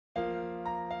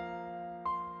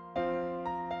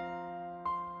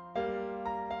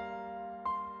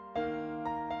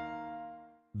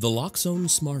The Loxone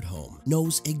Smart Home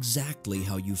knows exactly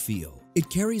how you feel. It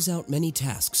carries out many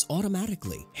tasks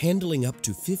automatically, handling up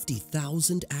to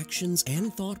 50,000 actions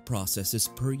and thought processes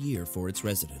per year for its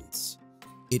residents.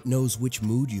 It knows which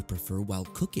mood you prefer while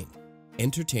cooking,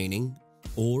 entertaining,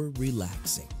 or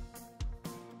relaxing.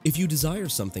 If you desire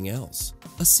something else,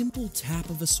 a simple tap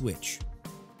of a switch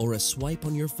or a swipe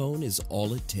on your phone is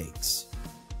all it takes.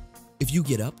 If you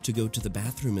get up to go to the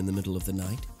bathroom in the middle of the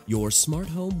night, your smart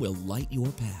home will light your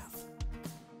path.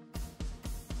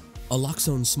 A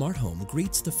Loxone Smart Home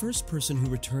greets the first person who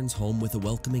returns home with a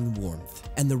welcoming warmth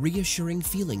and the reassuring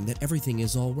feeling that everything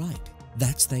is all right.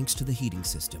 That's thanks to the heating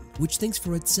system, which thinks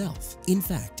for itself. In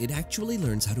fact, it actually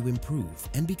learns how to improve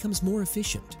and becomes more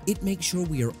efficient. It makes sure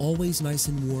we are always nice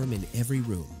and warm in every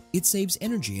room. It saves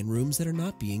energy in rooms that are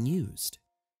not being used.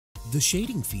 The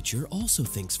shading feature also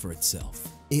thinks for itself.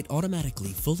 It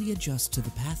automatically fully adjusts to the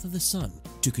path of the sun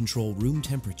to control room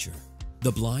temperature.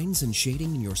 The blinds and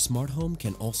shading in your smart home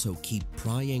can also keep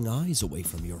prying eyes away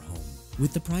from your home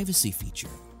with the privacy feature.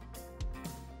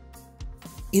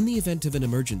 In the event of an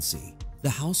emergency, the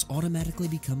house automatically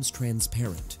becomes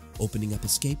transparent, opening up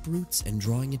escape routes and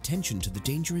drawing attention to the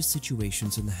dangerous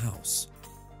situations in the house.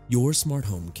 Your smart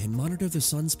home can monitor the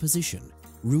sun's position,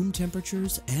 room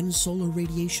temperatures, and solar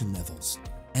radiation levels,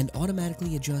 and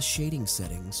automatically adjust shading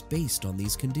settings based on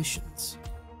these conditions.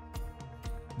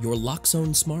 Your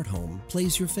Loxone Smart Home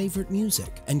plays your favorite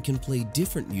music and can play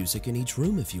different music in each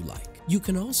room if you like. You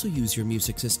can also use your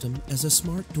music system as a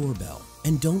smart doorbell,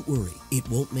 and don't worry, it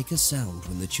won't make a sound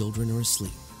when the children are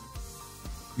asleep.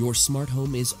 Your smart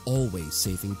home is always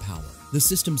saving power. The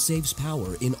system saves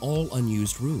power in all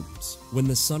unused rooms. When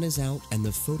the sun is out and the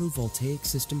photovoltaic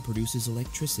system produces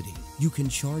electricity, you can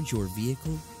charge your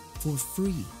vehicle for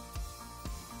free.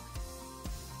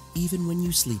 Even when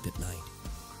you sleep at night,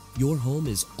 your home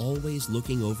is always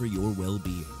looking over your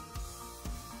well-being.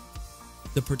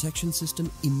 The protection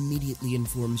system immediately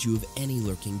informs you of any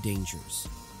lurking dangers.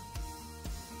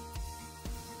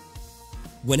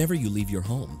 Whenever you leave your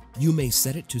home, you may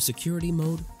set it to security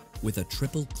mode with a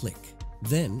triple click.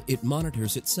 Then it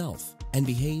monitors itself and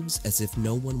behaves as if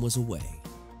no one was away.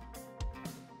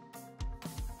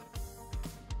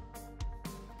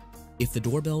 If the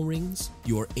doorbell rings,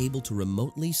 you are able to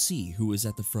remotely see who is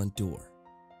at the front door.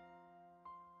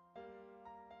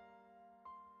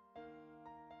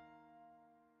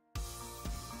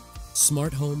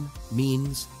 Smart home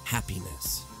means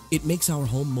happiness. It makes our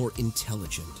home more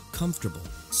intelligent, comfortable,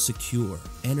 secure,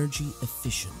 energy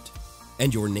efficient.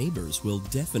 And your neighbors will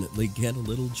definitely get a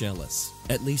little jealous,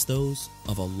 at least those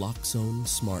of a Loxone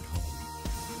Smart Home.